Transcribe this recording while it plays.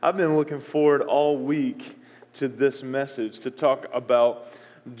I've been looking forward all week to this message to talk about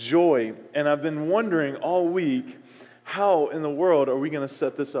joy. And I've been wondering all week, how in the world are we going to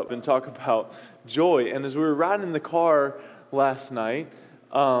set this up and talk about joy? And as we were riding in the car last night,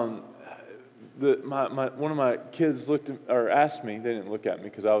 one of my kids asked me. They didn't look at me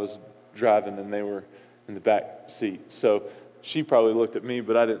because I was driving and they were in the back seat. So she probably looked at me,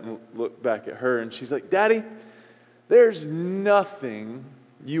 but I didn't look back at her. And she's like, "Daddy, there's nothing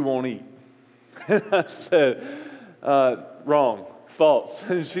you won't eat." And I said, "Wrong, false."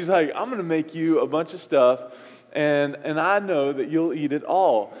 And she's like, "I'm going to make you a bunch of stuff, and I know that you'll eat it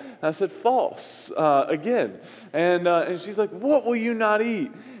all." And I said, "False," again. And she's like, "What will you not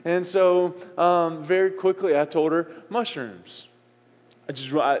eat?" And so very quickly I told her, mushrooms.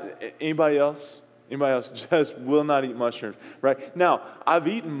 Anybody else just will not eat mushrooms, right? Now, I've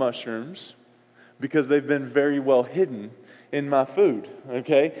eaten mushrooms because they've been very well hidden in my food,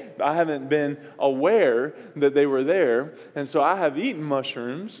 okay? I haven't been aware that they were there, and so I have eaten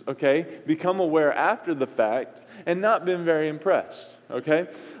mushrooms, okay, become aware after the fact, and not been very impressed, okay?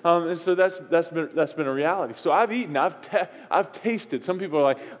 And so that's been a reality. So I've eaten, I've tasted. Some people are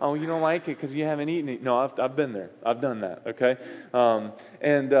like, "Oh, you don't like it because you haven't eaten it." No, I've been there. I've done that, okay?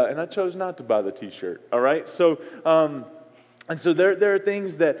 And I chose not to buy the T-shirt, all right? So. And so there are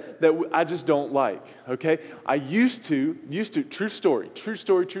things that I just don't like, okay? I used to, true story.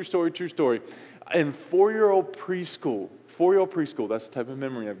 In four-year-old preschool, that's the type of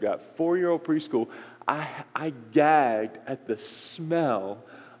memory I've got. Four-year-old preschool, I gagged at the smell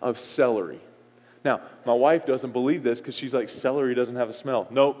of celery. Now, my wife doesn't believe this because she's like, "Celery doesn't have a smell."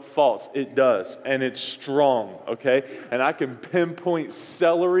 Nope, false. It does, and it's strong, okay? And I can pinpoint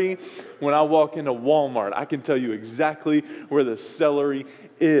celery when I walk into Walmart. I can tell you exactly where the celery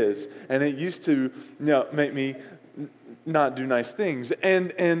is, and it used to, make me not do nice things.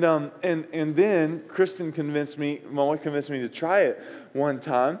 And then Kristen my wife convinced me to try it one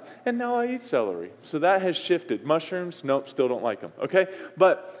time, and now I eat celery. So that has shifted. Mushrooms, nope, still don't like them, okay?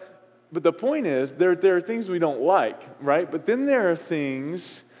 But the point is, there are things we don't like, right? But then there are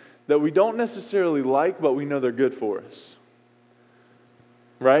things that we don't necessarily like, but we know they're good for us,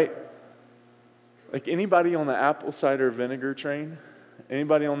 right? Like anybody on the apple cider vinegar train?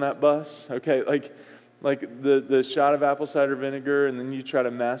 Anybody on that bus? Okay, like the shot of apple cider vinegar, and then you try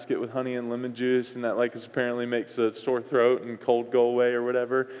to mask it with honey and lemon juice, and that apparently makes a sore throat and cold go away or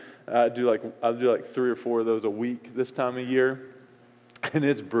whatever. I'll do like 3 or 4 of those a week this time of year, and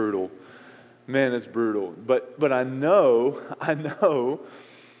it's brutal. Man, it's brutal. But I know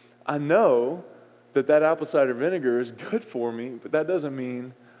that apple cider vinegar is good for me, but that doesn't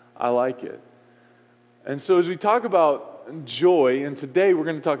mean I like it. And so as we talk about joy, and today we're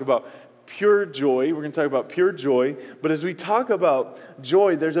going to talk about pure joy. We're going to talk about pure joy. But as we talk about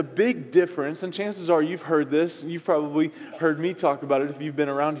joy, there's a big difference, and chances are you've heard this. You've probably heard me talk about it if you've been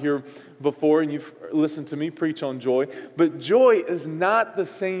around here before and you've listened to me preach on joy. But joy is not the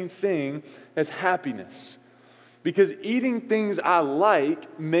same thing as happiness. Because eating things I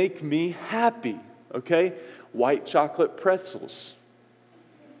like make me happy, okay? White chocolate pretzels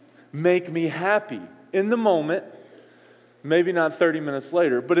make me happy in the moment. Maybe not 30 minutes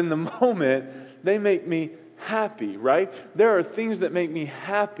later, but in the moment, they make me happy, right? There are things that make me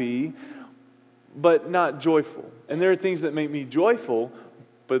happy, but not joyful. And there are things that make me joyful,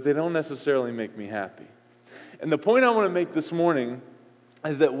 but they don't necessarily make me happy. And the point I want to make this morning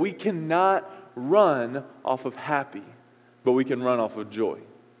is that we cannot run off of happy, but we can run off of joy.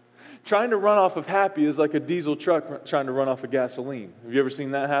 Trying to run off of happy is like a diesel truck trying to run off of gasoline. Have you ever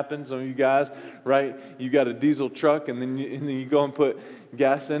seen that happen? Some of you guys, right? You got a diesel truck and then you go and put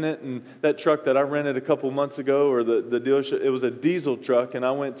gas in it. And that truck that I rented a couple months ago, or the dealership, it was a diesel truck, and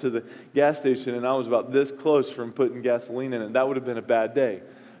I went to the gas station and I was about this close from putting gasoline in it. That would have been a bad day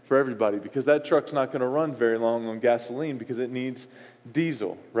for everybody because that truck's not going to run very long on gasoline because it needs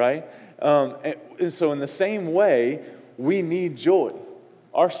diesel, right? And so in the same way, we need joy.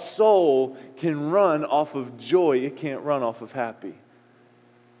 Our soul can run off of joy. It can't run off of happy.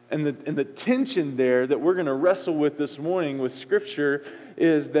 And the tension there that we're going to wrestle with this morning with Scripture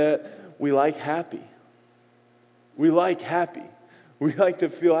is that we like happy. We like happy. We like to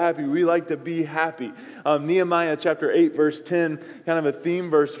feel happy. We like to be happy. Nehemiah chapter 8, verse 10, kind of a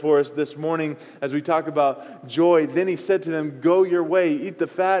theme verse for us this morning as we talk about joy. Then he said to them, "Go your way, eat the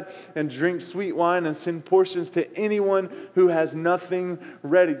fat and drink sweet wine and send portions to anyone who has nothing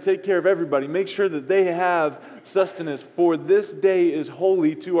ready." Take care of everybody. Make sure that they have sustenance. For this day is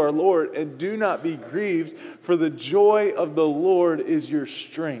holy to our Lord, and do not be grieved, for the joy of the Lord is your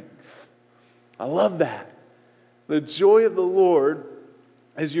strength. I love that. The joy of the Lord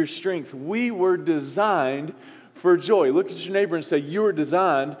is your strength. We were designed for joy. Look at your neighbor and say, you were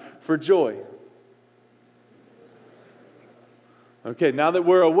designed for joy. Okay, now that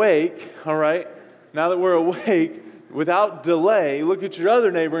we're awake, all right, now that we're awake, without delay, look at your other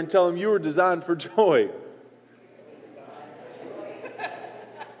neighbor and tell him you were designed for joy.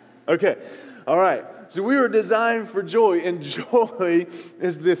 Okay, all right. So we were designed for joy, and joy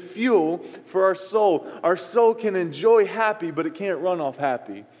is the fuel for our soul. Our soul can enjoy happy, but it can't run off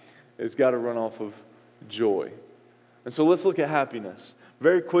happy. It's got to run off of joy. And so let's look at happiness.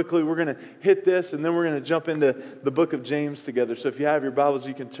 Very quickly, we're going to hit this, and then we're going to jump into the book of James together. So if you have your Bibles,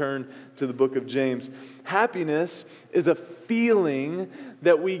 you can turn to the book of James. Happiness is a feeling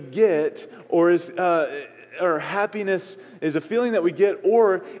that we get, or happiness is a feeling that we get,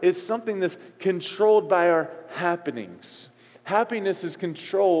 or it's something that's controlled by our happenings. Happiness is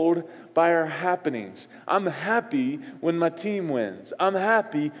controlled by our happenings. I'm happy when my team wins. I'm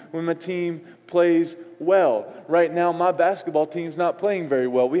happy when my team plays well. Right now, my basketball team's not playing very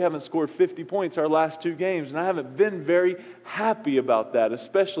well. We haven't scored 50 points our last 2 games, and I haven't been very happy about that,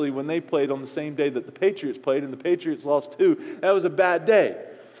 especially when they played on the same day that the Patriots played, and the Patriots lost 2. That was a bad day.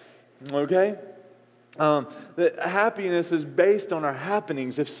 Okay? That happiness is based on our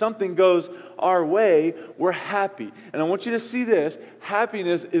happenings. If something goes our way, we're happy. And I want you to see this.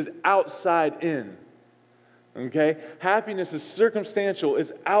 Happiness is outside in. Okay? Happiness is circumstantial.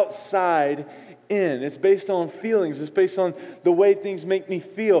 It's outside in. It's based on feelings. It's based on the way things make me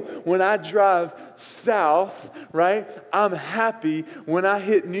feel. When I drive south, right, I'm happy when I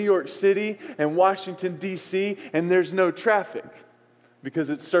hit New York City and Washington, D.C., and there's no traffic because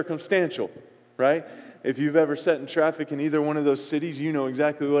it's circumstantial, right? If you've ever sat in traffic in either one of those cities, you know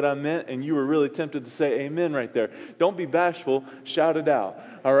exactly what I meant, and you were really tempted to say amen right there. Don't be bashful. Shout it out.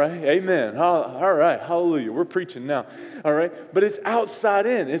 All right? Amen. All right. Hallelujah. We're preaching now. All right? But it's outside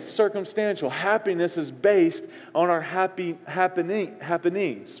in. It's circumstantial. Happiness is based on our happenings,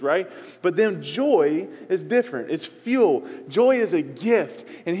 right? But then joy is different. It's fuel. Joy is a gift.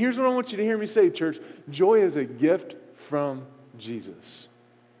 And here's what I want you to hear me say, church. Joy is a gift from Jesus.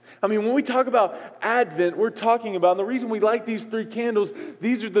 I mean, when we talk about Advent, we're talking about, and the reason we like these 3 candles,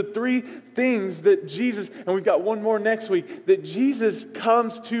 these are the 3 things that Jesus, and we've got one more next week, that Jesus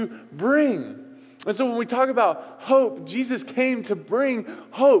comes to bring. And so when we talk about hope, Jesus came to bring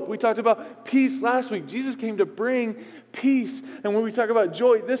hope. We talked about peace last week. Jesus came to bring peace. And when we talk about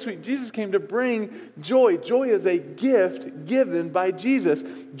joy this week, Jesus came to bring joy. Joy is a gift given by Jesus.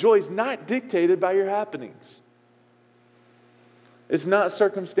 Joy is not dictated by your happenings. It's not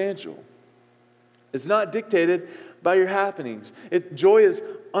circumstantial. It's not dictated by your happenings. Joy is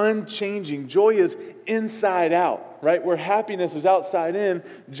unchanging. Joy is inside out, right? Where happiness is outside in,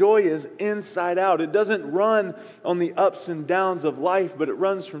 joy is inside out. It doesn't run on the ups and downs of life, but it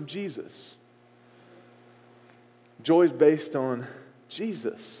runs from Jesus. Joy is based on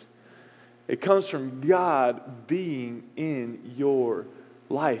Jesus. It comes from God being in your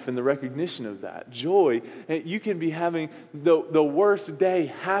life and the recognition of that. Joy, you can be having the worst day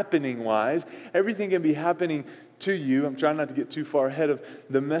happening-wise. Everything can be happening to you. I'm trying not to get too far ahead of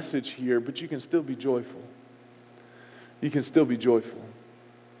the message here, but you can still be joyful. You can still be joyful.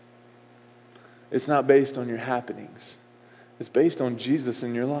 It's not based on your happenings. It's based on Jesus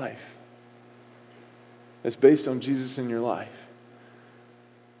in your life. It's based on Jesus in your life.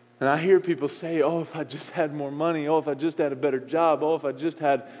 And I hear people say, oh, if I just had more money, oh, if I just had a better job, oh, if I just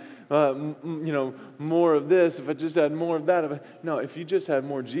had, more of this, if I just had more of that. No, if you just had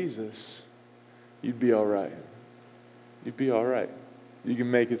more Jesus, you'd be all right. You'd be all right. You can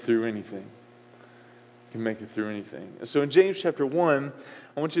make it through anything. You can make it through anything. So in James chapter 1,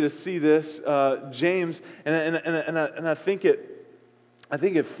 I want you to see this. James, and I think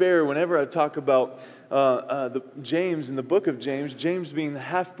it's fair whenever I talk about James in the book of James, James being the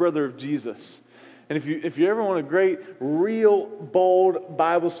half-brother of Jesus. And if you ever want a great, real, bold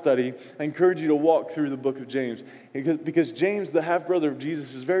Bible study, I encourage you to walk through the book of James. Because James, the half-brother of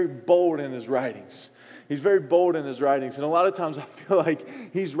Jesus, is very bold in his writings. He's very bold in his writings. And a lot of times I feel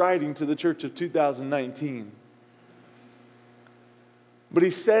like he's writing to the church of 2019. But he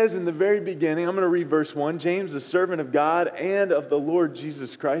says in the very beginning, I'm going to read verse 1, James, the servant of God and of the Lord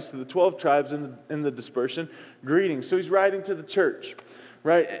Jesus Christ, to the 12 tribes in the dispersion, greetings. So he's writing to the church,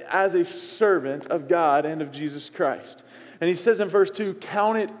 right, as a servant of God and of Jesus Christ. And he says in verse 2,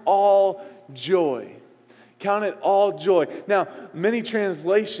 count it all joy. Count it all joy. Now, many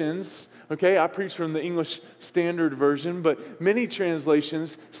translations, okay, I preach from the English Standard Version, but many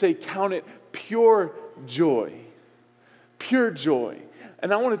translations say count it pure joy. Pure joy.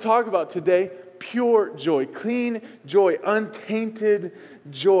 And I want to talk about today pure joy, clean joy, untainted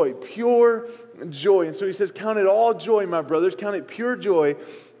joy, pure joy. And so he says, count it all joy, my brothers, count it pure joy,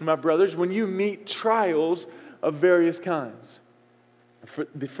 my brothers, when you meet trials of various kinds.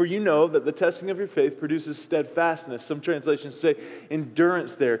 For you know that the testing of your faith produces steadfastness. Some translations say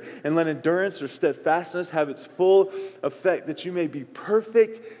endurance there. And let endurance or steadfastness have its full effect, that you may be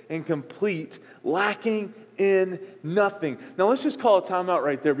perfect and complete, lacking in nothing. Now let's just call a timeout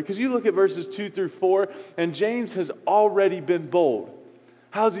right there, because you look at verses 2 through 4, and James has already been bold.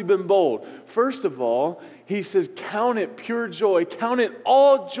 How's he been bold? First of all, he says, count it pure joy, count it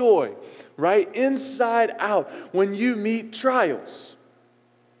all joy, right? Inside out, when you meet trials.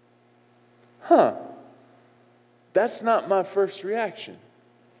 That's not my first reaction.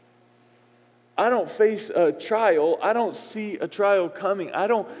 I don't face a trial. I don't see a trial coming. I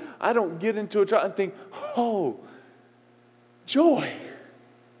don't get into a trial and think, oh, joy,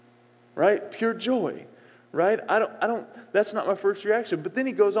 right? Pure joy, right? That's not my first reaction. But then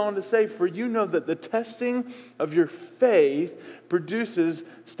he goes on to say, for you know that the testing of your faith produces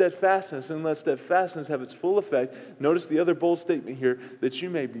steadfastness, and let steadfastness have its full effect. Notice the other bold statement here, that you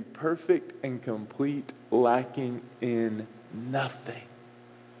may be perfect and complete, lacking in nothing.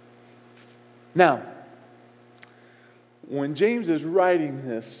 Now, when James is writing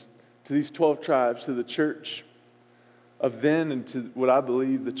this to these 12 tribes, to the church of then and to what I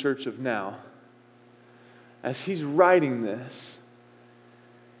believe the church of now, as he's writing this,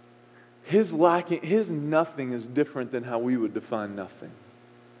 his nothing is different than how we would define nothing.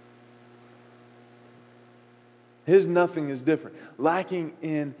 His nothing is different. Lacking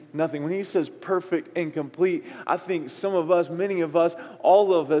in nothing. When he says perfect and complete, I think some of us, many of us,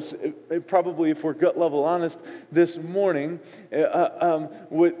 all of us, probably if we're gut level honest this morning,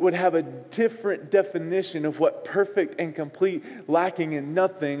 would have a different definition of what perfect and complete, lacking in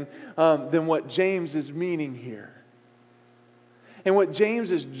nothing, than what James is meaning here. And what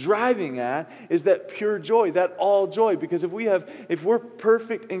James is driving at is that pure joy, that all joy. Because if we're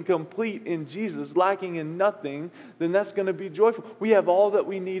perfect and complete in Jesus, lacking in nothing, then that's going to be joyful. We have all that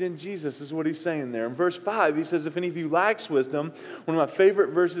we need in Jesus, is what he's saying there. In verse 5, he says, if any of you lacks wisdom, one of my favorite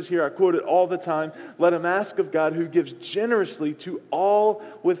verses here, I quote it all the time, let him ask of God, who gives generously to all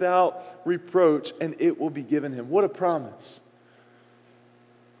without reproach, and it will be given him. What a promise.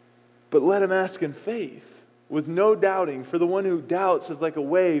 But let him ask in faith, with no doubting. For the one who doubts is like a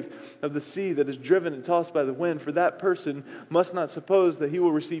wave of the sea that is driven and tossed by the wind. For that person must not suppose that he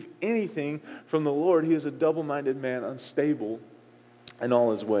will receive anything from the Lord. He is a double-minded man, unstable in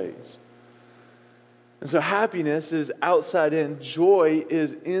all his ways. And so happiness is outside in. Joy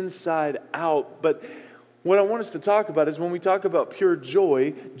is inside out. But what I want us to talk about is when we talk about pure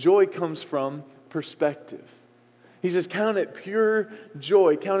joy, joy comes from perspective. He says, count it pure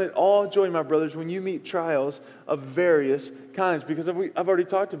joy. Count it all joy, my brothers, when you meet trials of various kinds. Because I've already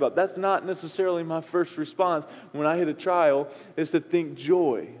talked about, that's not necessarily my first response when I hit a trial, is to think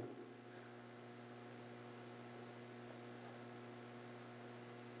joy.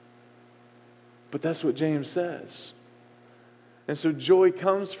 But that's what James says. And so joy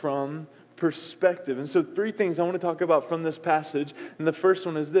comes from perspective. And so 3 things I want to talk about from this passage. And the first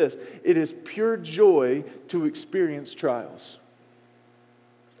one is this. It is pure joy to experience trials.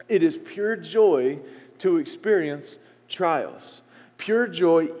 It is pure joy to experience trials. Pure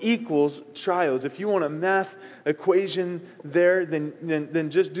joy equals trials. If you want a math equation there, then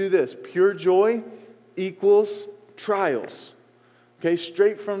just do this. Pure joy equals trials. Okay,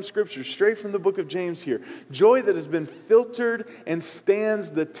 straight from Scripture, straight from the book of James here. Joy that has been filtered and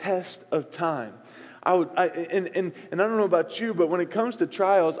stands the test of time. I don't know about you, but when it comes to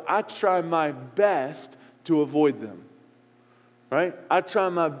trials, I try my best to avoid them. Right? I try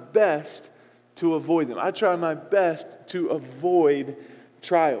my best to avoid them. I try my best to avoid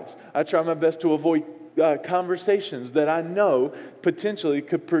trials. I try my best to avoid conversations that I know potentially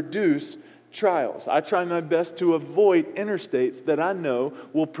could produce trials. I try my best to avoid interstates that I know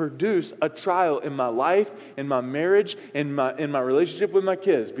will produce a trial in my life, in my marriage, in my relationship with my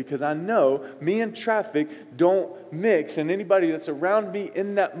kids, because I know me and traffic don't mix, and anybody that's around me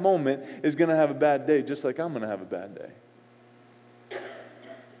in that moment is going to have a bad day, just like I'm going to have a bad day.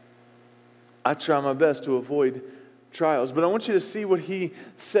 I try my best to avoid trials. But I want you to see what he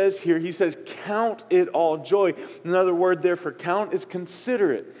says here. He says, count it all joy. Another word there for count is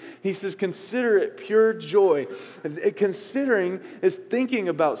consider it. He says, consider it pure joy. Considering is thinking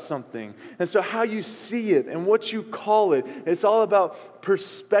about something. And so how you see it and what you call it, it's all about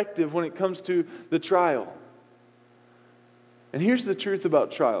perspective when it comes to the trial. And here's the truth about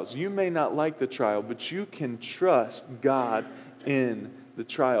trials. You may not like the trial, but you can trust God in the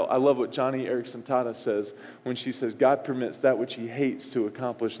trial. I love what Johnny Erickson Tata says when she says, God permits that which he hates to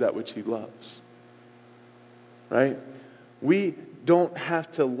accomplish that which he loves. Right? We don't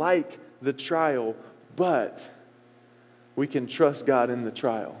have to like the trial, but we can trust God in the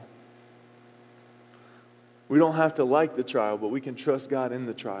trial. We don't have to like the trial, but we can trust God in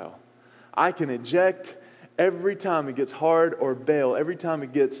the trial. I can eject every time it gets hard or bail, every time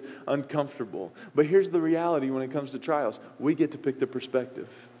it gets uncomfortable. But here's the reality when it comes to trials. We get to pick the perspective.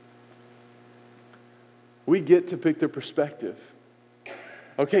 We get to pick the perspective.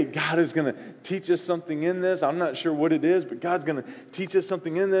 Okay, God is going to teach us something in this. I'm not sure what it is, but God's going to teach us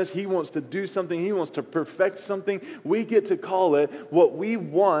something in this. He wants to do something. He wants to perfect something. We get to call it what we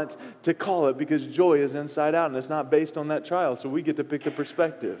want to call it because joy is inside out and it's not based on that trial. So we get to pick the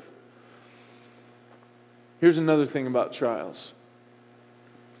perspective. Here's another thing about trials.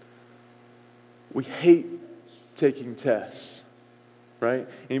 We hate taking tests, right?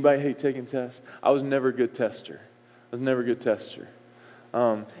 Anybody hate taking tests? I was never a good tester.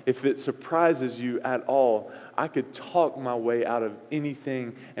 If it surprises you at all, I could talk my way out of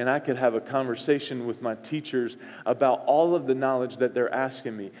anything and I could have a conversation with my teachers about all of the knowledge that they're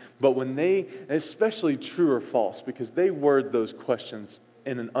asking me. But when they, especially true or false, because they word those questions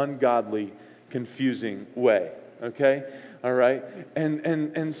in an ungodly, confusing way, okay? All right?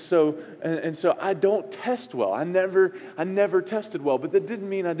 And so I don't test well. I never tested well, but that didn't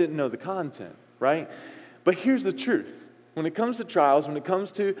mean I didn't know the content, right? But here's the truth. When it comes to trials, when it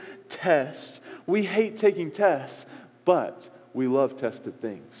comes to tests, we hate taking tests, but we love tested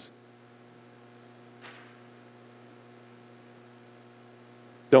things.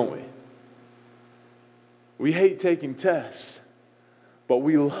 Don't we? We hate taking tests, but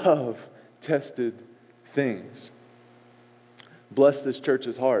we love tested things. Bless this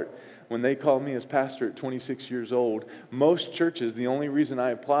church's heart. When they called me as pastor at 26 years old, most churches, the only reason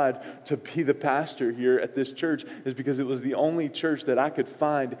I applied to be the pastor here at this church is because it was the only church that I could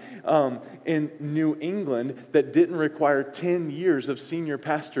find in New England that didn't require 10 years of senior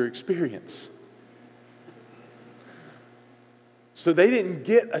pastor experience. So they didn't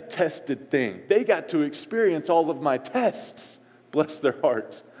get a tested thing. They got to experience all of my tests. Bless their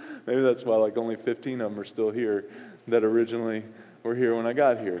hearts. Maybe that's why like only 15 of them are still here that originally were here when I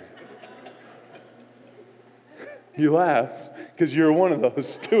got here. You laugh because you're one of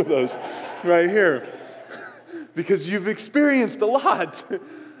those, two of those right here. Because you've experienced a lot.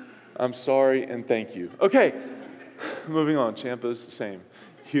 I'm sorry and thank you. Okay, moving on. Champa's, same.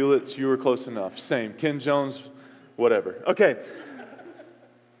 Hewlett's, you were close enough. Same. Ken Jones, whatever. Okay.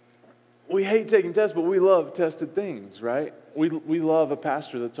 We hate taking tests, but we love tested things, right? We love a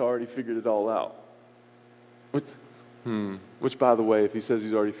pastor that's already figured it all out. Which, by the way, if he says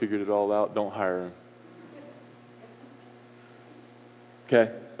he's already figured it all out, don't hire him.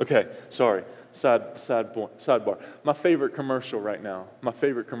 Okay, sorry. Sidebar. My favorite commercial right now,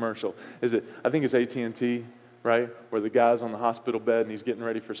 is I think it's AT&T, right? Where the guy's on the hospital bed and he's getting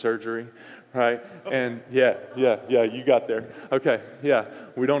ready for surgery, right? And yeah, you got there. Okay, yeah.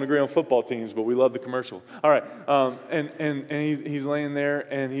 We don't agree on football teams, but we love the commercial. All right, and he's laying there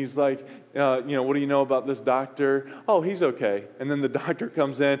and he's like, what do you know about this doctor? Oh, he's okay. And then the doctor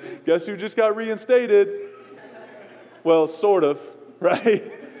comes in, guess who just got reinstated? Well, sort of.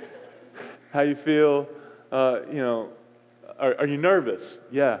 Right? How you feel? Are you nervous?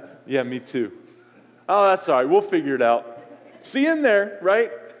 Yeah, me too. Oh, that's all right. We'll figure it out. See you in there, right?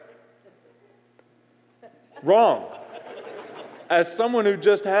 Wrong. As someone who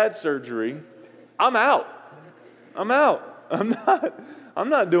just had surgery, I'm out. I'm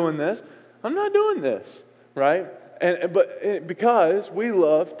not doing this. Right? But because we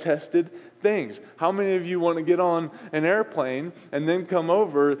love tested things. How many of you want to get on an airplane and then come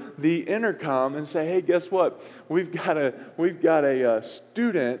over the intercom and say, hey, guess what? We've got a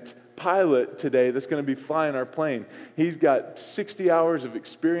student pilot today that's going to be flying our plane. He's got 60 hours of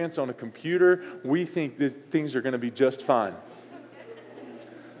experience on a computer. We think that things are going to be just fine.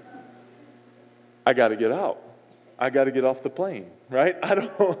 I got to get out. I got to get off the plane, right? I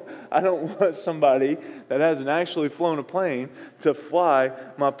don't want somebody that hasn't actually flown a plane to fly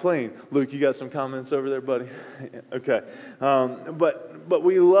my plane. Luke, you got some comments over there, buddy? Okay. But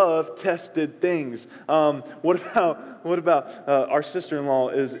we love tested things. What about our sister-in-law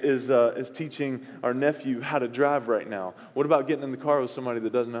is teaching our nephew how to drive right now? What about getting in the car with somebody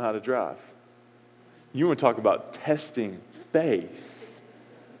that doesn't know how to drive? You want to talk about testing faith,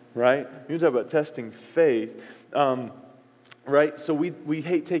 right? You want to talk about testing faith. Right? So we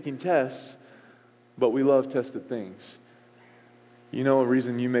hate taking tests, but we love tested things. You know a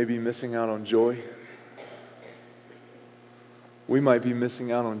reason you may be missing out on joy? we might be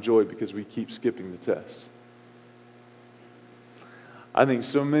missing out on joy because we keep skipping the test. I think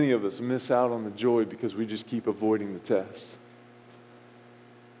so many of us miss out on the joy because we just keep avoiding the test.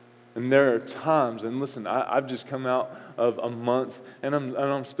 And there are times, and listen, I've just come out of a month, and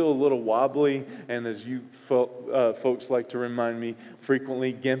I'm still a little wobbly, and as you folks like to remind me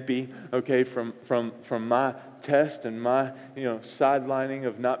frequently, gimpy, okay, from my test and my sidelining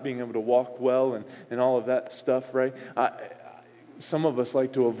of not being able to walk well and all of that stuff, right? Some of us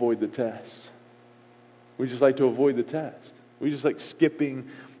like to avoid the test. We just like to avoid the test. We just like skipping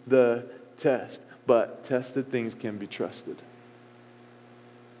the test. But tested things can be trusted.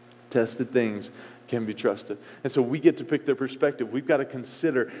 Tested things can be trusted. And so we get to pick their perspective. We've got to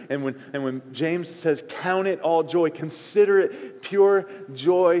consider. And when James says, count it all joy, consider it pure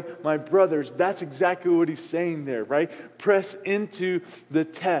joy, my brothers, that's exactly what he's saying there, right? Press into the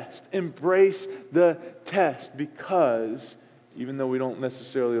test. Embrace the test, because even though we don't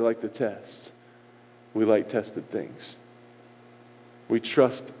necessarily like the test, we like tested things. We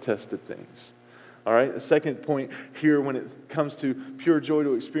trust tested things. All right, the second point here when it comes to pure joy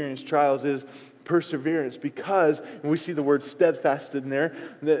to experience trials is perseverance, because we see the word steadfastness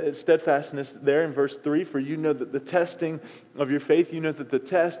there in verse 3, for you know that the testing of your faith, you know that the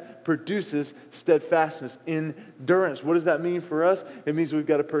test produces steadfastness, endurance. What does that mean for us? It means we've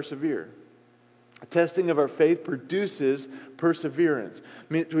got to persevere. Testing of our faith produces perseverance,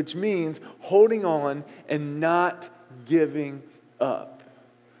 which means holding on and not giving up.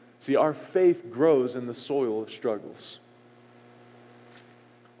 See, our faith grows in the soil of struggles.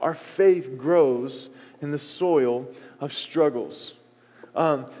 Our faith grows in the soil of struggles.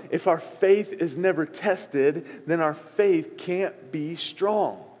 If our faith is never tested, then our faith can't be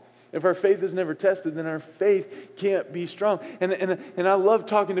strong. If our faith is never tested, then our faith can't be strong. And I love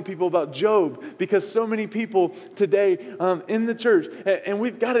talking to people about Job, because so many people today in the church, and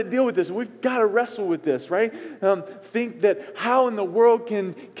we've got to deal with this, we've got to wrestle with this, right? Think that how in the world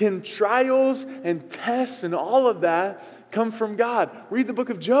can trials and tests and all of that come from God? Read the book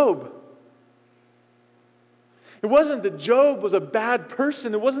of Job. It wasn't that Job was a bad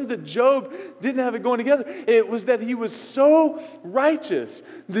person. It wasn't that Job didn't have it going together. It was that he was so righteous.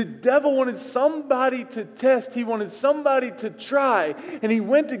 The devil wanted somebody to test. He wanted somebody to try. And he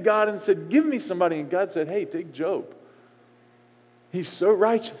went to God and said, give me somebody. And God said, hey, take Job. He's so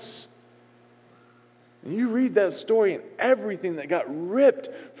righteous. And you read that story and everything that got ripped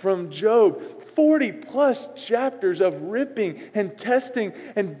from Job, 40 plus chapters of ripping and testing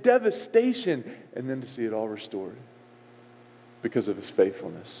and devastation, and then to see it all restored because of his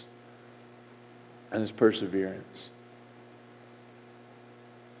faithfulness and his perseverance.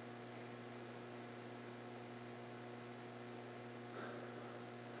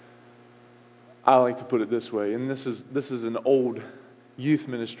 I like to put it this way, and this is an old youth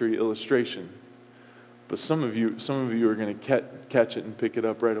ministry illustration, but some of you are going to catch it and pick it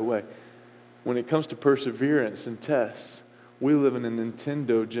up right away. When it comes to perseverance and tests, we live in a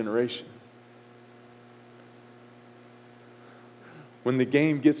Nintendo generation. When the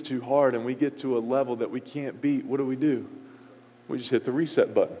game gets too hard and we get to a level that we can't beat, what do? We just hit the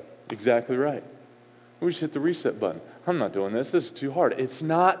reset button. Exactly right. We just hit the reset button. I'm not doing this. This is too hard. It's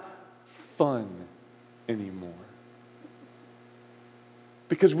not fun anymore.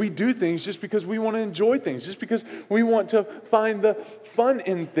 Because we do things just because we want to enjoy things, just because we want to find the fun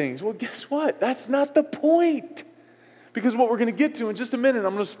in things. Well, guess what? That's not the point. Because what we're going to get to in just a minute,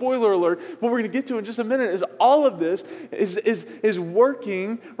 I'm going to spoiler alert, what we're going to get to in just a minute is all of this is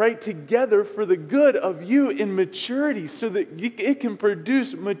working right together for the good of you in maturity, so that it can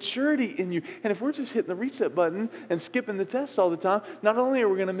produce maturity in you. And if we're just hitting the reset button and skipping the test all the time, not only are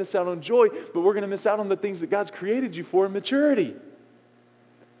we going to miss out on joy, but we're going to miss out on the things that God's created you for in maturity.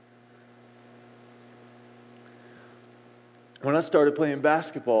 When I started playing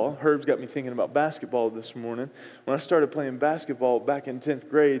basketball, Herb's got me thinking about basketball this morning. When I started playing basketball back in 10th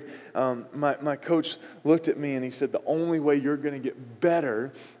grade, my coach looked at me and he said, the only way you're going to get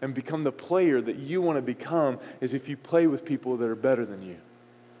better and become the player that you want to become is if you play with people that are better than you.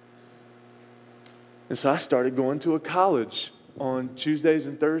 And so I started going to a college on Tuesdays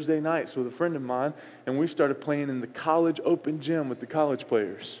and Thursday nights with a friend of mine, and we started playing in the college open gym with the college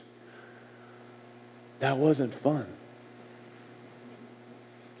players. That wasn't fun.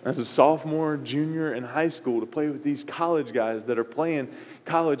 As a sophomore, junior in high school, to play with these college guys that are playing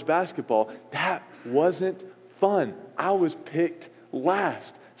college basketball, that wasn't fun. I was picked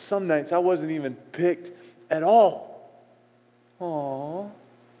last. Some nights I wasn't even picked at all. Aww.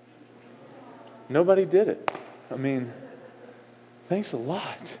 Nobody did it. I mean, thanks a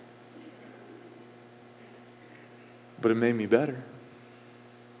lot. But it made me better.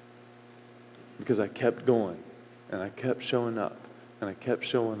 Because I kept going, and I kept showing up, and I kept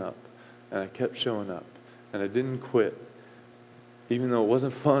showing up, and I kept showing up, and I didn't quit, even though it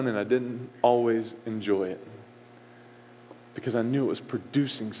wasn't fun and I didn't always enjoy it, because I knew it was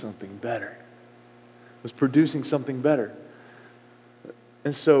producing something better. It was producing something better.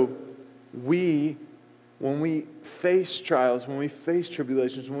 And so when we face trials, when we face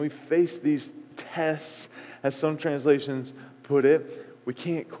tribulations, when we face these tests, as some translations put it, we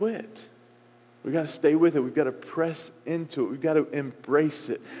can't quit. We've got to stay with it. We've got to press into it. We've got to embrace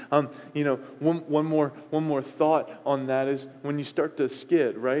it. One more thought on that is when you start to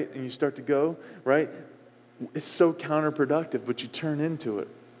skid, right, and you start to go, right, it's so counterproductive, but you turn into it.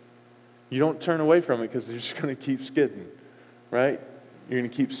 You don't turn away from it because you're just going to keep skidding, right? You're going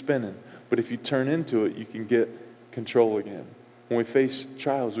to keep spinning. But if you turn into it, you can get control again. When we face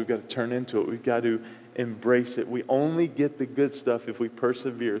trials, we've got to turn into it. We've got to embrace it. We only get the good stuff if we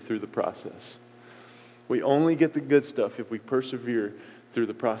persevere through the process. We only get the good stuff if we persevere through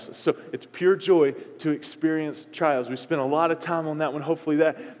the process. So it's pure joy to experience trials. We spent a lot of time on that one. Hopefully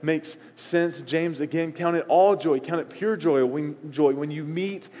that makes sense. James, again, count it all joy. Count it pure joy when you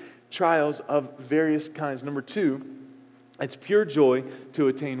meet trials of various kinds. Number 2, it's pure joy to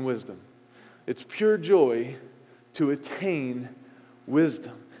attain wisdom. It's pure joy to attain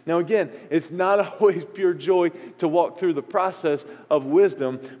wisdom. Now again, it's not always pure joy to walk through the process of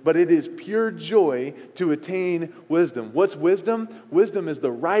wisdom, but it is pure joy to attain wisdom. What's wisdom? Wisdom is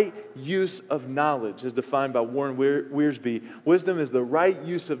the right use of knowledge, as defined by Warren Wiersbe. Wisdom is the right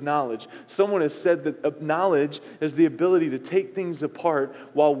use of knowledge. Someone has said that knowledge is the ability to take things apart,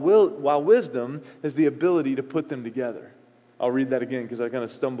 while wisdom is the ability to put them together. I'll read that again because I kind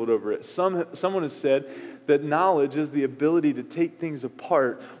of stumbled over it. Someone has said that knowledge is the ability to take things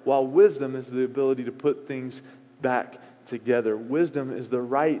apart, while wisdom is the ability to put things back together. Wisdom is the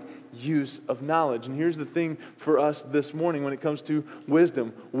right use of knowledge. And here's the thing for us this morning when it comes to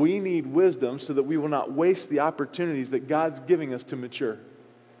wisdom. We need wisdom so that we will not waste the opportunities that God's giving us to mature.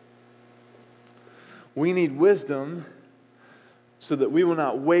 We need wisdom so that we will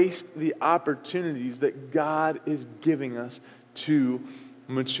not waste the opportunities that God is giving us to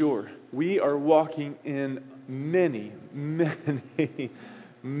mature. We are walking in many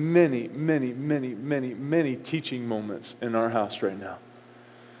teaching moments in our house right now.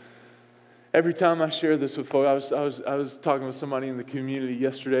 Every time I share this with folks, I was talking with somebody in the community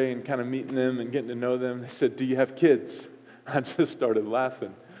yesterday and kind of meeting them and getting to know them. They said, "Do you have kids?" I just started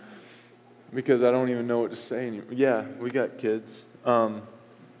laughing because I don't even know what to say anymore. Yeah, we got kids.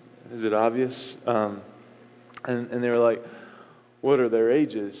 Is it obvious? And they were like, "What are their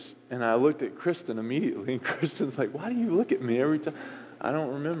ages?" And I looked at Kristen immediately, and Kristen's like, "Why do you look at me every time?" I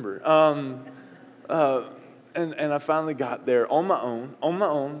don't remember. And I finally got there on my own.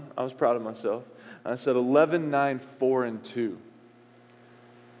 I was proud of myself. I said 11, 9, 4, and 2.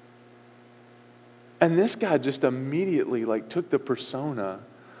 And this guy just immediately took the persona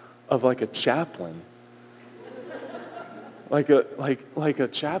of a chaplain. Like a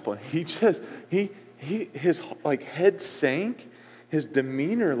chaplain. His head sank, his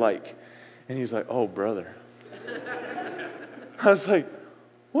demeanor and he's like, "Oh, brother." I was like,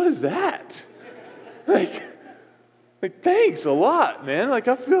 "What is that?" Thanks a lot, man.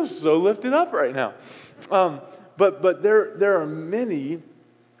 I feel so lifted up right now. But there are many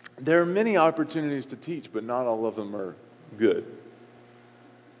opportunities to teach, but not all of them are good.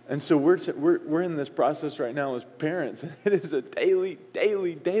 And so we're in this process right now as parents, and it is a daily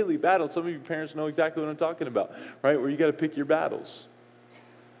battle. Some of you parents know exactly what I'm talking about, right? Where you got to pick your battles.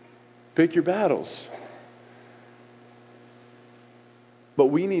 Pick your battles. But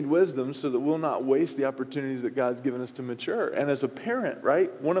we need wisdom so that we'll not waste the opportunities that God's given us to mature. And as a parent,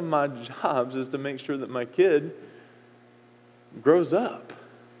 right, one of my jobs is to make sure that my kid grows up,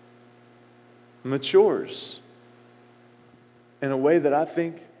 matures in a way that I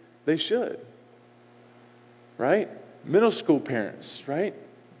think they should, right? Middle school parents, right?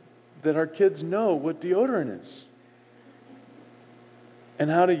 That our kids know what deodorant is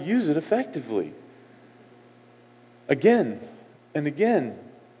and how to use it effectively. Again and again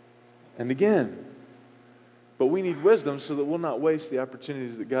and again. But we need wisdom so that we'll not waste the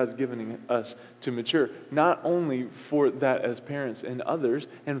opportunities that God's given us to mature. Not only for that as parents and others,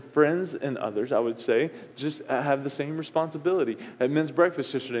 and friends and others, I would say, just have the same responsibility. At men's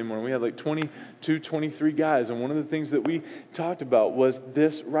breakfast yesterday morning, we had 22, 23 guys, and one of the things that we talked about was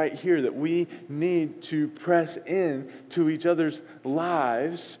this right here, that we need to press in to each other's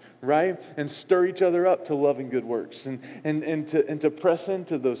lives, right? And stir each other up to love and good works, and to press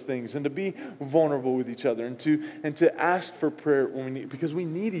into those things, and to be vulnerable with each other, and to and to ask for prayer when we need, because we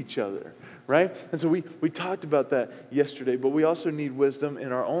need each other, right? And so we talked about that yesterday, but we also need wisdom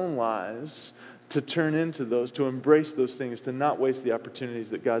in our own lives to turn into those, to embrace those things, to not waste the opportunities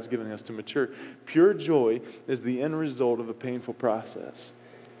that God's given us to mature. Pure joy is the end result of a painful process.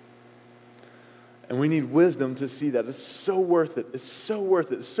 And we need wisdom to see that. It's so worth it. It's so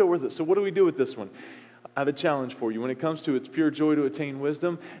worth it. It's so worth it. So what do we do with this one? I have a challenge for you. When it comes to it's pure joy to attain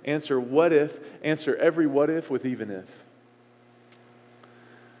wisdom, answer every what if with even if.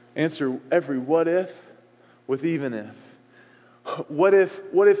 Answer every what if with even if. What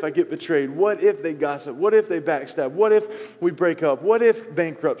if I get betrayed? What if they gossip? What if they backstab? What if we break up? What if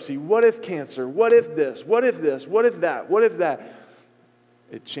bankruptcy? What if cancer? What if this? What if this? What if that? What if that?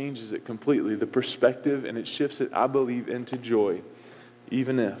 It changes it completely, the perspective, and it shifts it, I believe, into joy.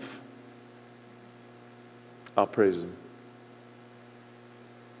 Even if, I'll praise Him.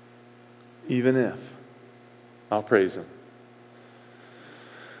 Even if, I'll praise Him.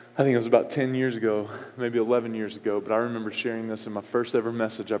 I think it was about 10 years ago, maybe 11 years ago, but I remember sharing this in my first ever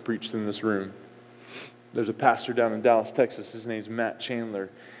message I preached in this room. There's a pastor down in Dallas, Texas. His name's Matt Chandler.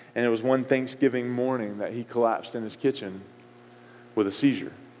 And it was one Thanksgiving morning that he collapsed in his kitchen with a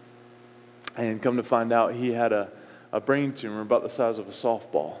seizure. And come to find out, he had a brain tumor about the size of a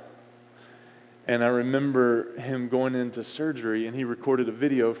softball. And I remember him going into surgery, and he recorded a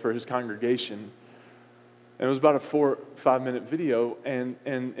video for his congregation. And it was about a 4 or 5 minute video, and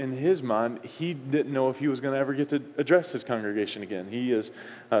in his mind, he didn't know if he was going to ever get to address his congregation again. He is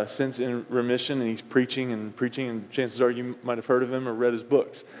since in remission, and he's preaching, and chances are you might have heard of him or read his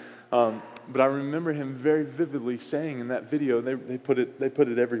books. But I remember him very vividly saying in that video, they put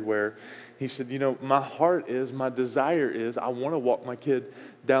it everywhere. He said, my desire is, I want to walk my kid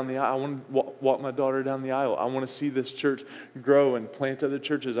down the aisle. I want to walk my daughter down the aisle. I want to see this church grow and plant other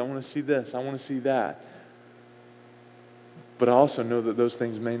churches. I want to see this. I want to see that. But I also know that those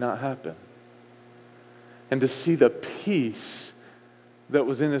things may not happen. And to see the peace that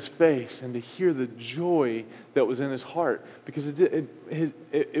was in his face and to hear the joy that was in his heart, because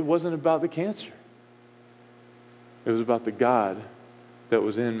it wasn't about the cancer. It was about the God that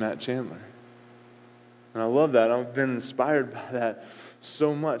was in Matt Chandler. And I love that. I've been inspired by that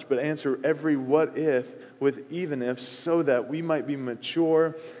so much. But answer every what if with even if, so that we might be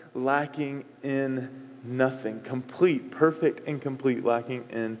mature, lacking in nothing. Complete, perfect and complete, lacking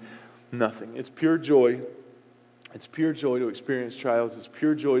in nothing. It's pure joy. It's pure joy to experience trials. It's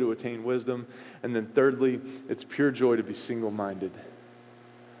pure joy to attain wisdom. And then thirdly, it's pure joy to be single-minded.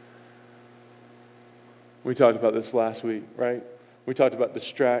 We talked about this last week, right? We talked about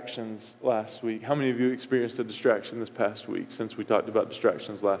distractions last week. How many of you experienced a distraction this past week since we talked about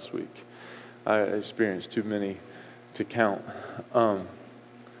distractions last week? I experienced too many to count.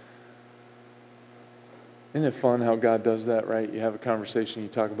 Isn't it fun how God does that, right? You have a conversation, you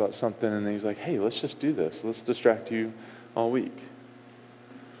talk about something, and then He's like, hey, let's just do this. Let's distract you all week.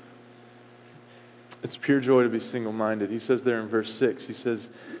 It's pure joy to be single-minded. He says there in verse 6, he says,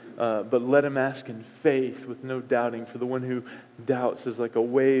 but let him ask in faith with no doubting, for the one who doubts is like a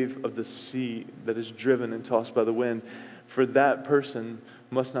wave of the sea that is driven and tossed by the wind. For that person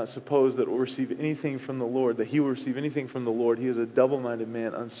must not suppose that will receive anything from the Lord, that he will receive anything from the Lord. He is a double-minded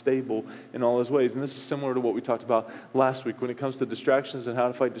man, unstable in all his ways. And this is similar to what we talked about last week. When it comes to distractions and how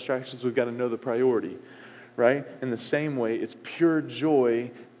to fight distractions, we've got to know the priority, right? In the same way, it's pure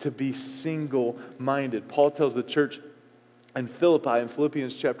joy to be single-minded. Paul tells the church in Philippi, in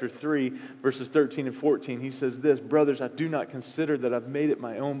Philippians chapter 3, verses 13 and 14, he says this, brothers, I do not consider that I've made it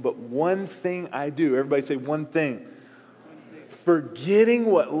my own, but one thing I do. Everybody say one thing. Forgetting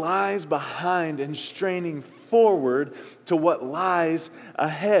what lies behind and straining forward to what lies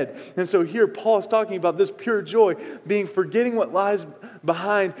ahead. And so here Paul is talking about this pure joy, being forgetting what lies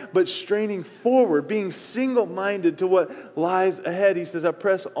behind, but straining forward, being single-minded to what lies ahead. He says, I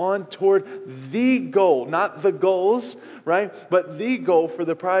press on toward the goal, not the goals, right? But the goal for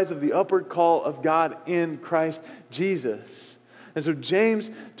the prize of the upward call of God in Christ Jesus. And so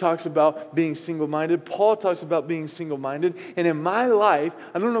James talks about being single-minded. Paul talks about being single-minded. And in my life,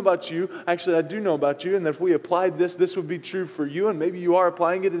 I don't know about you. Actually, I do know about you. And if we applied this, this would be true for you. And maybe you are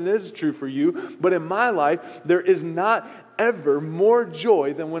applying it and it is true for you. But in my life, there is not ever more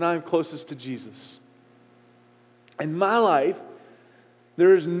joy than when I'm closest to Jesus. In my life,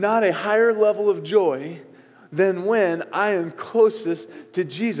 there is not a higher level of joy than when I am closest to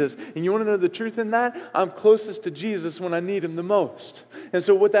Jesus. And you want to know the truth in that? I'm closest to Jesus when I need Him the most. And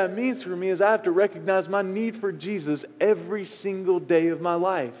so what that means for me is I have to recognize my need for Jesus every single day of my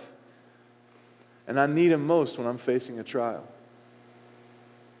life. And I need Him most when I'm facing a trial.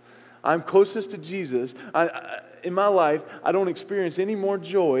 I'm closest to Jesus. In my life, I don't experience any more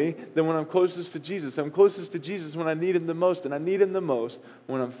joy than when I'm closest to Jesus. I'm closest to Jesus when I need Him the most, and I need Him the most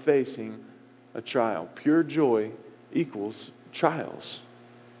when I'm facing a trial. Pure joy equals trials.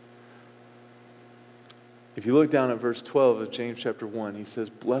 If you look down at verse 12 of James chapter 1, he says,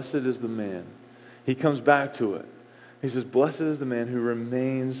 blessed is the man. He comes back to it. He says, blessed is the man who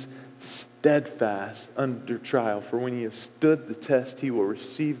remains steadfast under trial, for when he has stood the test, he will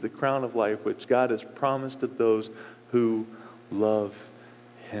receive the crown of life which God has promised to those who love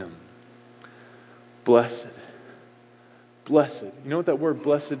Him. Blessed. Blessed. You know what that word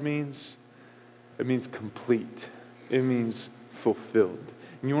blessed means? It means complete. It means fulfilled.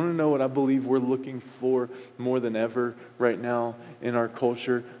 And you want to know what I believe we're looking for more than ever right now in our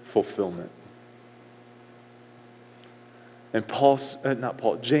culture? Fulfillment. And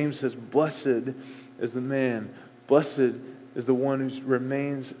James says, blessed is the man. Blessed is the one who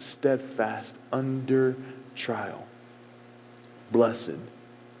remains steadfast under trial. Blessed.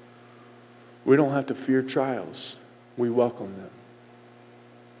 We don't have to fear trials. We welcome them.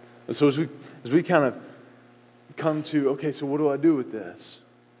 And so as we kind of come to, okay, so what do I do with this?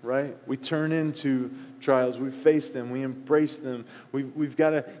 Right? We turn into trials. We face them. We embrace them. We've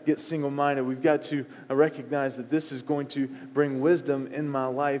got to get single-minded. We've got to recognize that this is going to bring wisdom in my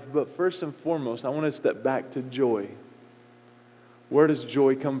life. But first and foremost, I want to step back to joy. Where does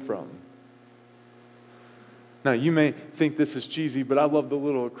joy come from? Now, you may think this is cheesy, but I love the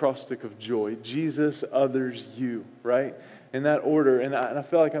little acrostic of joy. Jesus, others, you, right? In that order, and I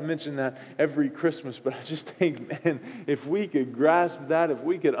feel like I mention that every Christmas, but I just think, man, if we could grasp that, if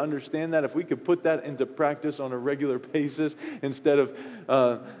we could understand that, if we could put that into practice on a regular basis instead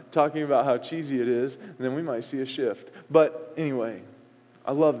of talking about how cheesy it is, then we might see a shift. But anyway,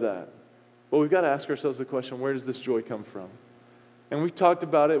 I love that. But we've got to ask ourselves the question, where does this joy come from? And we've talked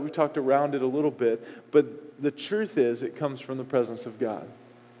about it, we've talked around it a little bit, but the truth is it comes from the presence of God.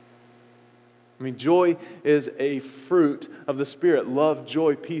 I mean, joy is a fruit of the Spirit. Love,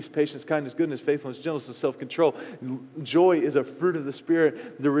 joy, peace, patience, kindness, goodness, faithfulness, gentleness, and self-control. Joy is a fruit of the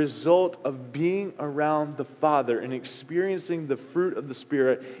Spirit, the result of being around the Father and experiencing the fruit of the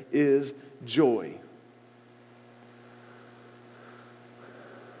Spirit is joy.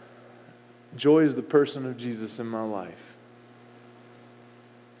 Joy is the person of Jesus in my life.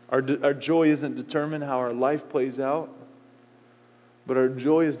 Our joy isn't determined how our life plays out, but our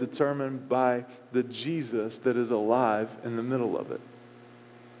joy is determined by the Jesus that is alive in the middle of it.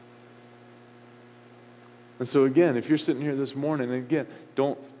 And so again, if you're sitting here this morning, and again,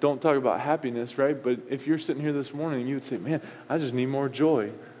 don't talk about happiness, right? But if you're sitting here this morning and you would say, man, I just need more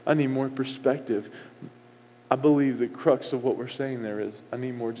joy. I need more perspective. I believe the crux of what we're saying there is, I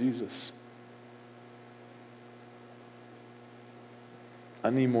need more Jesus. I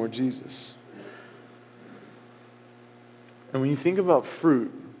need more Jesus. And when you think about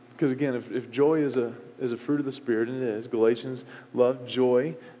fruit, because again, if joy is a fruit of the Spirit, and it is, Galatians, love,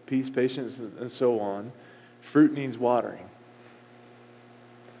 joy, peace, patience, and so on, fruit needs watering.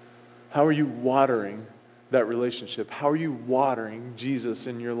 How are you watering that relationship? How are you watering Jesus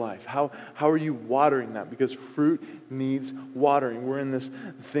in your life? How are you watering that? Because fruit needs watering. We're in this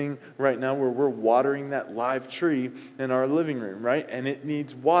thing right now where we're watering that live tree in our living room, right? And it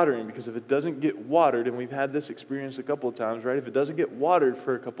needs watering because if it doesn't get watered, and we've had this experience a couple of times, right? If it doesn't get watered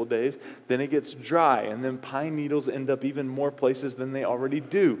for a couple of days, then it gets dry, and then pine needles end up even more places than they already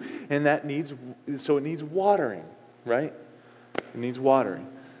do. And it needs watering, right? It needs watering.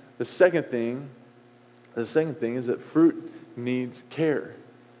 The second thing is that fruit needs care.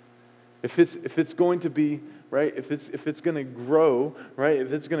 If it's going to be, right, if it's going to grow, right,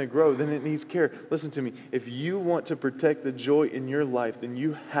 if it's going to grow, then it needs care. Listen to me. If you want to protect the joy in your life, then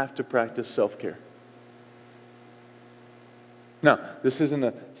you have to practice self-care. Now, this isn't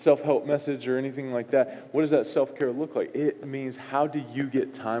a self-help message or anything like that. What does that self-care look like? It means, how do you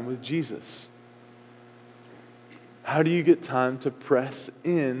get time with Jesus? How do you get time to press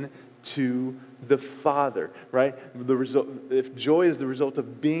in to the Father, right? If joy is the result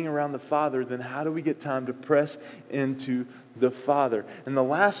of being around the Father, then how do we get time to press into the Father? And the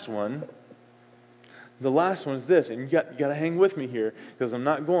last one is this, and you got to hang with me here, because I'm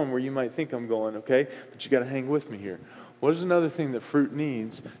not going where you might think I'm going, okay? But you got to hang with me here. What is another thing that fruit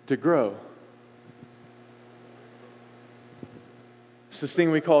needs to grow? It's this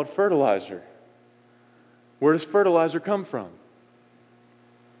thing we call fertilizer. Where does fertilizer come from?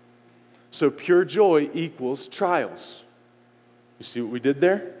 So pure joy equals trials. You see what we did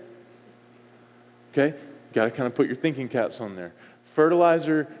there? Okay? Got to kind of put your thinking caps on there.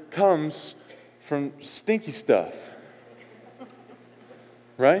 Fertilizer comes from stinky stuff.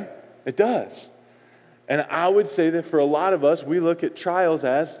 Right? It does. And I would say that for a lot of us, we look at trials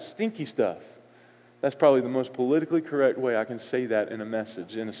as stinky stuff. That's probably the most politically correct way I can say that in a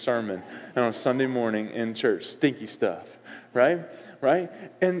message, in a sermon, and on a Sunday morning in church. Stinky stuff, right? Right?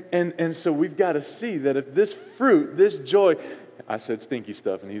 And so we've got to see that if this fruit, this joy, I said stinky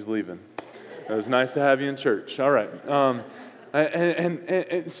stuff and he's leaving. It was nice to have you in church. All right.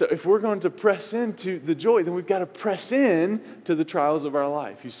 And so if we're going to press into the joy, then we've got to press in to the trials of our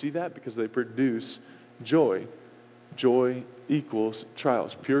life. You see that? Because they produce joy. Joy equals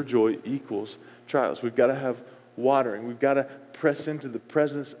trials. Pure joy equals trials. We've got to have watering. We've got to press into the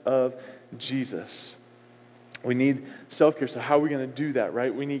presence of Jesus. We need self-care. So how are we going to do that,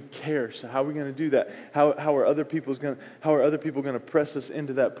 right? We need care. So how are we going to do that? How are other people going to press us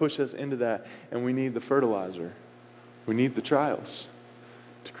into that, push us into that? And we need the fertilizer. We need the trials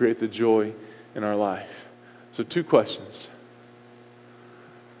to create the joy in our life. So two questions.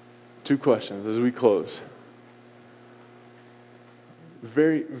 Two questions as we close.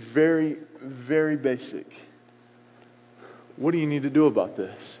 Very, very, very basic. What do you need to do about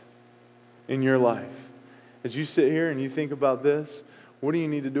this in your life? As you sit here and you think about this, what do you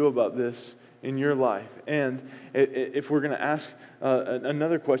need to do about this in your life? And if we're going to ask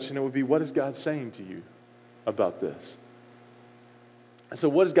another question, it would be, what is God saying to you about this? So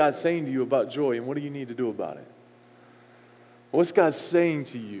what is God saying to you about joy, and what do you need to do about it? What's God saying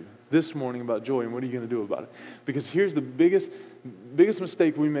to you this morning about joy, and what are you going to do about it? Because here's the biggest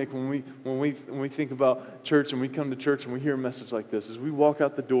mistake we make when we think about church and we come to church and we hear a message like this is we walk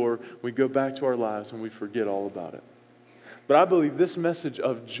out the door, we go back to our lives, and we forget all about it. But I believe this message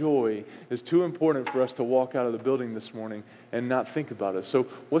of joy is too important for us to walk out of the building this morning and not think about it. So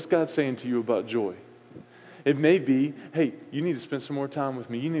what's God saying to you about joy? It may be, hey, you need to spend some more time with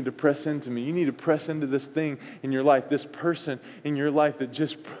me. You need to press into me. You need to press into this thing in your life, this person in your life that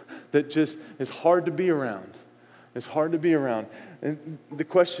just is hard to be around. It's hard to be around. And the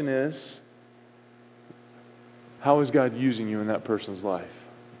question is, how is God using you in that person's life?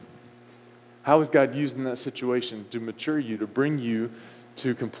 How is God using that situation to mature you, to bring you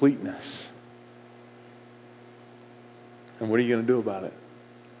to completeness? And what are you going to do about it?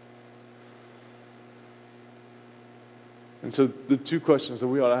 And so the two questions that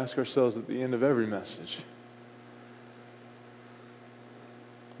we ought to ask ourselves at the end of every message.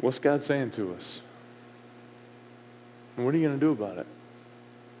 What's God saying to us? And what are you going to do about it?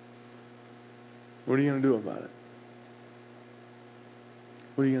 What are you going to do about it?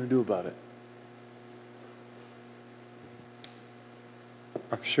 What are you going to do about it?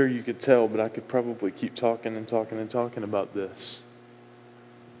 I'm sure you could tell, but I could probably keep talking and talking and talking about this.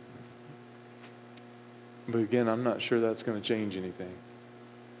 But again, I'm not sure that's going to change anything.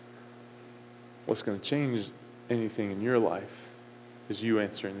 What's going to change anything in your life is you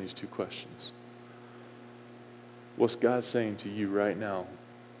answering these two questions. What's God saying to you right now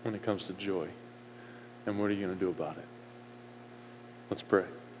when it comes to joy? And what are you going to do about it? Let's pray.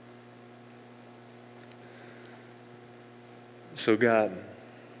 So God,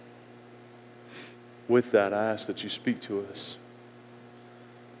 with that, I ask that you speak to us.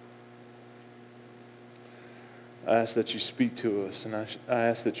 I ask that you speak to us, and I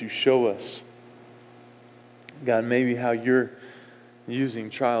ask that you show us, God, maybe how you're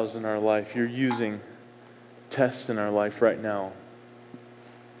using trials in our life. You're using tests in our life right now.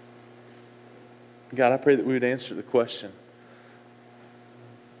 God, I pray that we would answer the question.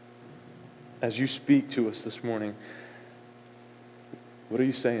 As you speak to us this morning, what are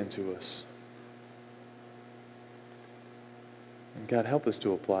you saying to us? And God, help us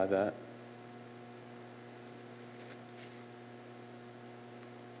to apply that.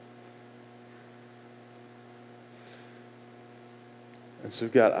 And so,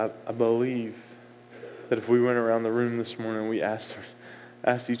 God, I believe that if we went around the room this morning and we asked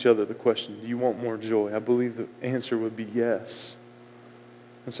each other the question, do you want more joy? I believe the answer would be yes.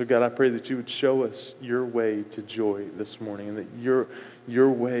 And so, God, I pray that you would show us your way to joy this morning, and that your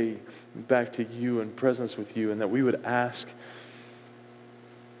way back to you and presence with you, and that we would ask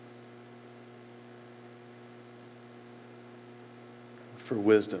for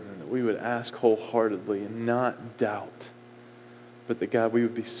wisdom, and that we would ask wholeheartedly and not doubt. But that, God, we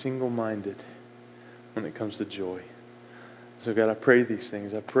would be single-minded when it comes to joy. So, God, I pray these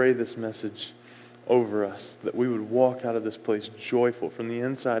things. I pray this message over us, that we would walk out of this place joyful from the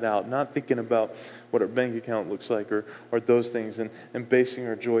inside out, not thinking about what our bank account looks like or those things and basing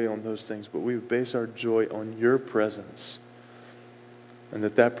our joy on those things, but we would base our joy on your presence, and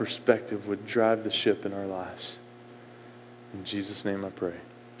that perspective would drive the ship in our lives. In Jesus' name I pray.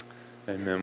 Amen.